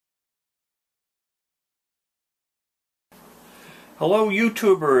Hello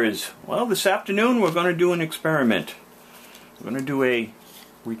YouTubers! Well, this afternoon we're going to do an experiment. We're going to do a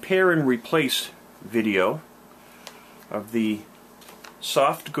repair and replace video of the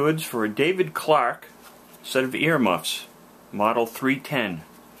soft goods for a David Clark set of earmuffs, model 310.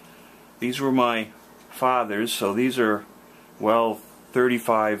 These were my father's, so these are, well,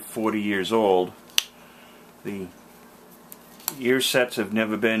 35, 40 years old. The ear sets have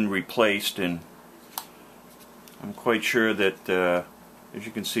never been replaced, and I'm quite sure that, as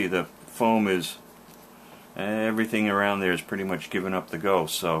you can see, the foam is, everything around there is pretty much given up the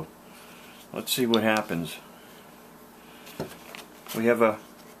ghost. So let's see what happens. We have a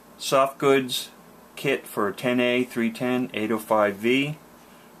soft goods kit for 10A 310 805V,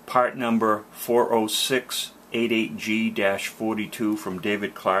 part number 40688G-42 from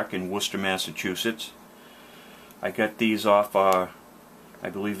David Clark in Worcester, Massachusetts. I got these off I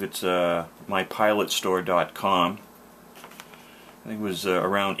believe it's mypilotstore.com. I think it was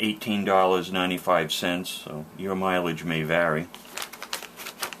around $18.95, so your mileage may vary.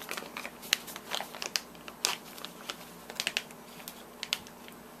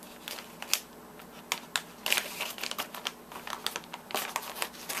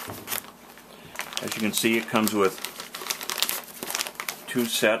 As you can see, it comes with two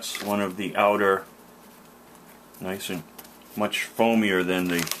sets, one of the outer, nice and much foamier than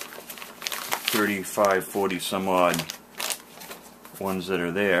the 35, 40 some odd ones that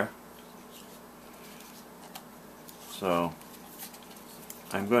are there. So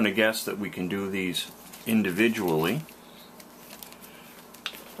I'm going to guess that we can do these individually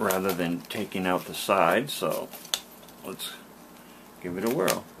rather than taking out the sides, so let's give it a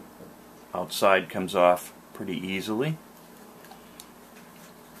whirl. Outside comes off pretty easily.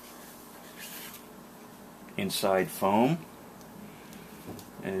 Inside foam.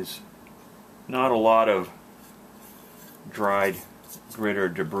 Is not a lot of dried grit or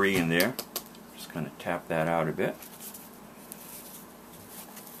debris in there. Just kind of tap that out a bit.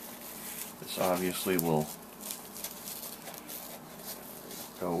 This obviously will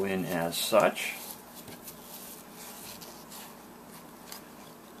go in as such.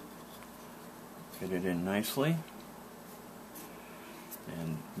 Fit it in nicely.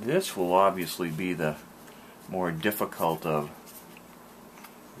 And this will obviously be the more difficult of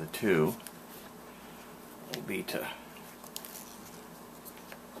the two. Will be to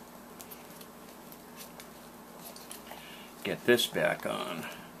get this back on.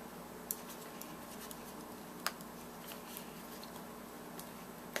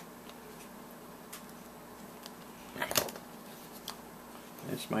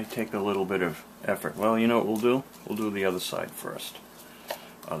 This might take a little bit of effort. Well, you know what we'll do? We'll do the other side first.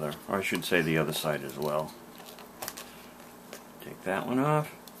 Or I should say the other side as well. Take that one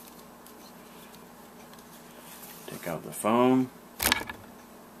off. Take out the foam.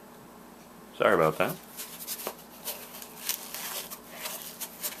 Sorry about that.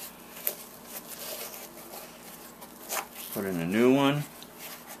 Put in a new one.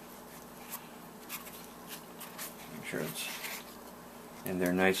 Make sure it's in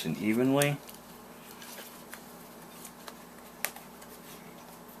there nice and evenly.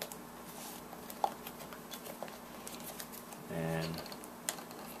 And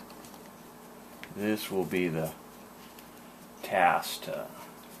this will be the task to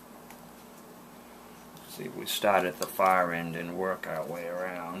see if we start at the far end and work our way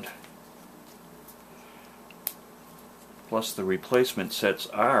around. Plus the replacement sets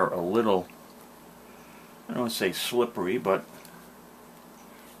are a little, I don't want to say slippery, but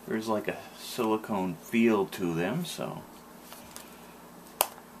there's like a silicone feel to them, so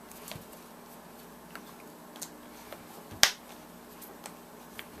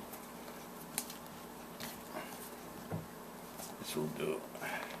this will do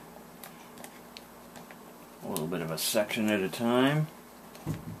a little bit of a section at a time.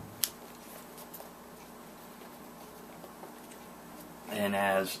 And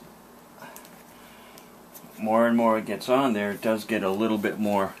as more and more it gets on there, it does get a little bit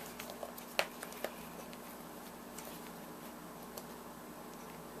more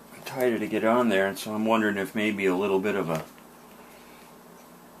tighter to get on there, and so I'm wondering if maybe a little bit of a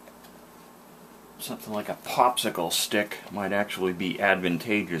something like a popsicle stick might actually be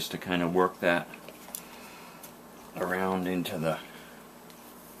advantageous to kind of work that around into the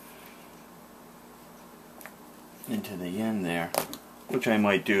end there, which I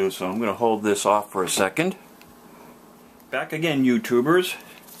might do. So I'm going to hold this off for a second. Back again, YouTubers.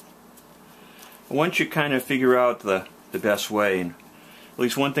 Once you kind of figure out the best way, and at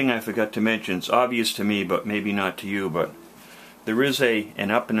least one thing I forgot to mention, it's obvious to me but maybe not to you, but there is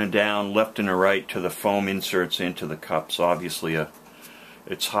an up and a down, left and a right to the foam inserts into the cups. Obviously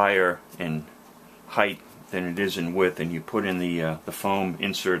it's higher in height than it is in width, and you put in the foam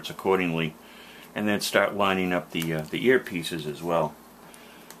inserts accordingly, and then start lining up the earpieces as well.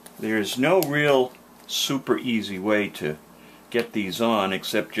 There's no real super easy way to get these on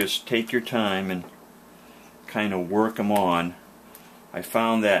except just take your time and kind of work them on. I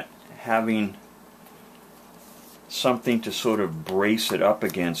found that having something to sort of brace it up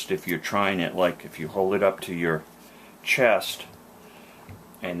against if you're trying it, like if you hold it up to your chest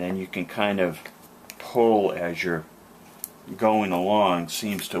and then you can kind of pull as you're going along,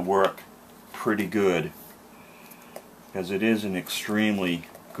 seems to work pretty good, because it is an extremely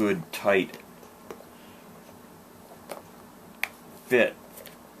good tight fit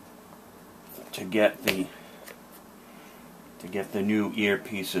to get the new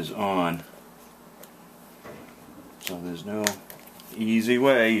earpieces on. So there's no easy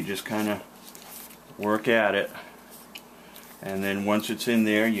way, you just kind of work at it, and then once it's in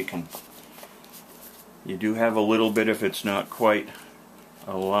there, you do have a little bit if it's not quite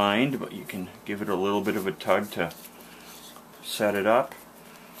aligned, but you can give it a little bit of a tug to set it up.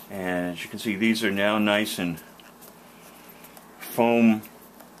 And as you can see, these are now nice and foam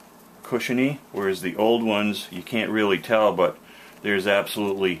cushiony, whereas the old ones you can't really tell, but there's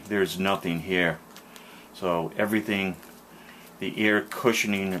nothing here. So everything, the ear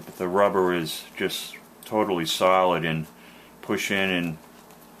cushioning, the rubber is just totally solid, and push in and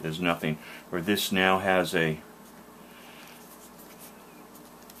there's nothing. Where this now has a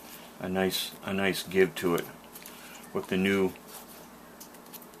nice give to it with the new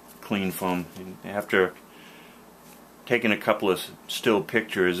clean foam. And after taking a couple of still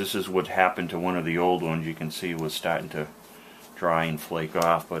pictures, this is what happened to one of the old ones. You can see it was starting to dry and flake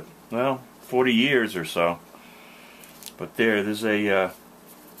off, but well, 40 years or so. But there's a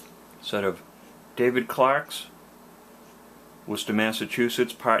set of David Clark's, Worcester,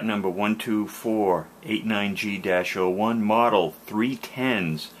 Massachusetts, part number 12489G-01, model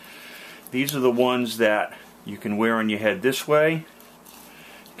 310s. These are the ones that you can wear on your head this way.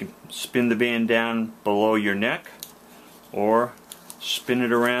 You can spin the band down below your neck, or spin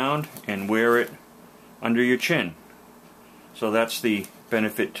it around and wear it under your chin. So that's the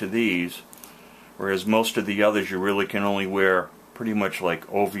benefit to these, whereas most of the others you really can only wear pretty much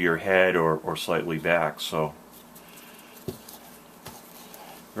like over your head or slightly back. So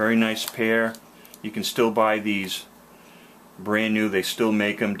very nice pair. You can still buy these brand new. They still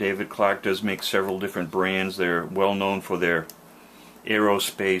make them. David Clark does make several different brands. They're well known for their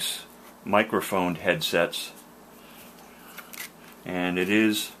aerospace microphone headsets. And it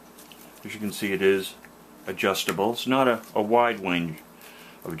is, as you can see, it is adjustable. It's not a wide range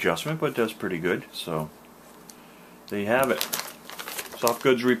of adjustment, but it does pretty good. So there you have it. Soft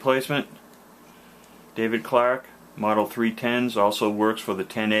goods replacement. David Clark, model 310s, also works for the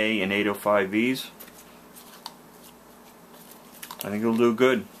 10A and 805Vs. I think it'll do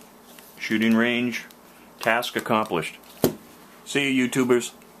good. Shooting range, task accomplished. See you,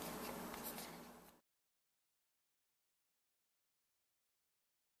 YouTubers.